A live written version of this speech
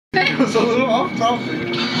It was a little off topic.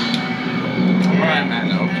 Alright,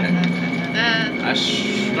 man, okay. I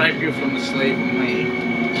stripe you from the slave of me.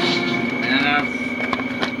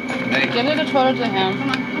 And give the controller to him.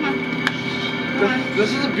 Come on.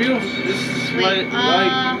 This is a beautiful. This is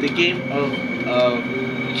why the game of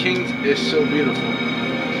Kings is so beautiful.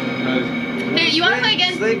 Here, you want to play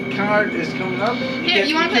against? Slave card is coming up. Here,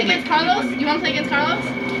 you want to play against Carlos? You want to play against Carlos?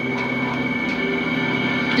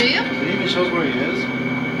 Do you? It even shows where he is.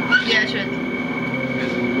 Yeah, it should.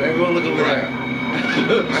 Everyone look over there. I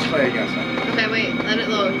play against him. Okay, wait, let it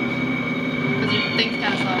load. Because your thing's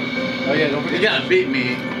kind of slow. Oh yeah, don't forget. You gotta beat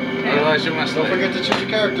me. Otherwise you must. Don't forget to choose your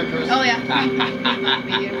character, Chris. Oh yeah.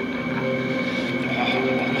 Beat you.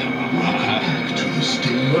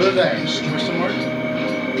 Go to that. Question mark?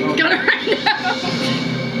 Go to right now.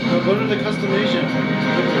 No, go to the customation.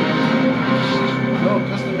 No,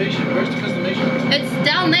 customation. Where's the customation? It's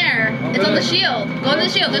down there. It's on the shield. Go to the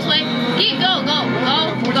shield. This way. Keep. Go.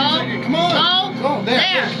 Come on. Go.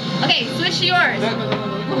 There. Okay, switch to yours. Go.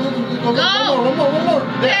 One more.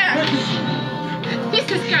 There.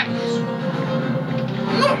 Jesus Christ.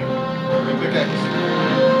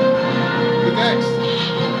 Pickaxe.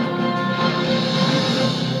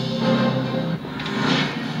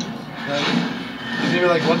 He's even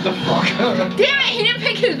like, what the fuck? Damn it, he didn't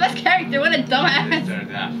pick his best character. What a dumbass.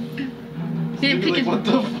 He didn't pick his... What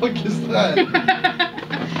the fuck is that?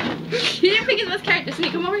 He didn't pick his best character.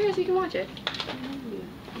 Sneak, come over here so you can watch it.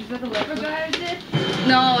 Is that the leopard guy I did?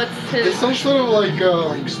 No, it's his. It's some sort of like,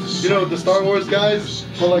 you know, the Star Wars guys,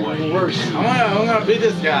 but like worse. I'm gonna beat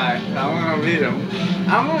this guy. I'm gonna beat him.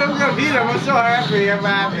 I'm gonna beat him. I'm so happy. I'm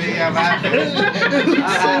happy.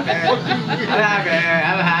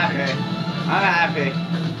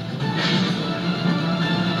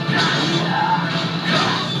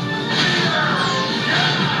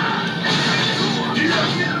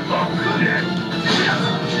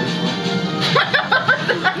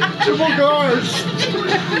 Triple guards! Did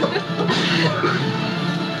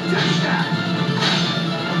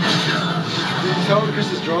you tell him Chris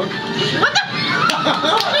is drunk? What the?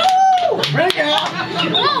 Bring it out!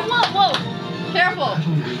 Whoa. Careful.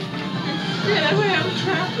 Shit, I went out of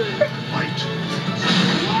traffic.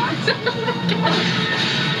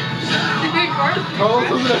 Carl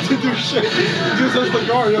doesn't have to do shit. He just has the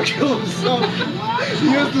guard, he'll kill himself. He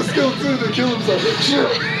has the skill too to kill himself. Shit!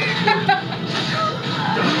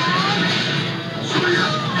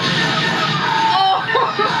 Oh!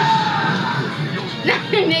 Now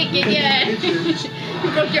you're naked, yeah. You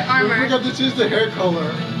broke your armor. We forgot to choose the hair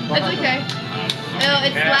color. It's okay. Oh,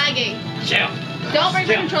 it's lagging. Chill. Don't break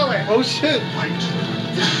the controller. Oh shit!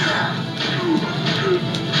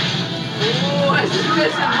 Oh, I just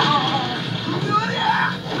missed it all.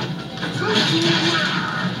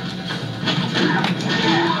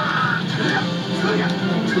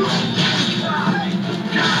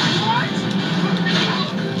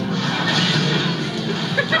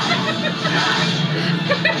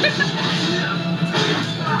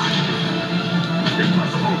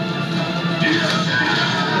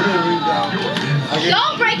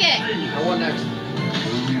 Don't break it! I want next.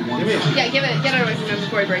 Give me it. Yeah, get it away from him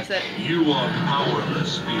before he breaks it. You are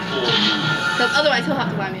powerless before you. Because otherwise he'll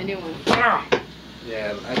have to buy me a new one.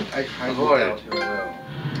 Yeah, I highly Avoid doubt it. he will.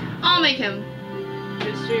 I'll make him.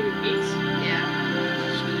 Just 3 weeks. Yeah.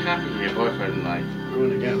 Happy your boyfriend like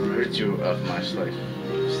Ruin again, right? virtue of my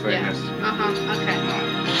slaveness. Yeah. Okay.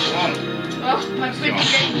 Come Oh, my pretty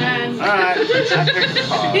great man. Alright, I picked the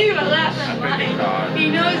card. He gonna laugh I and picked the lie. card. He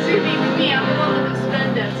knows you need me. I'm the one with the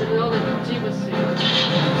spandex and all the Jiva suits.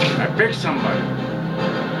 I picked somebody.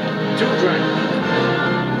 2 drinks.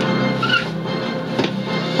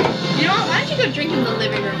 You know what? Why don't you go drink in the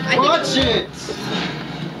living room? Watch it!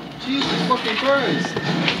 Jesus fucking Christ!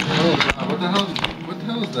 Oh god, what the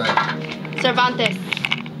hell is that? Cervantes.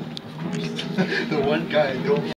 The one guy,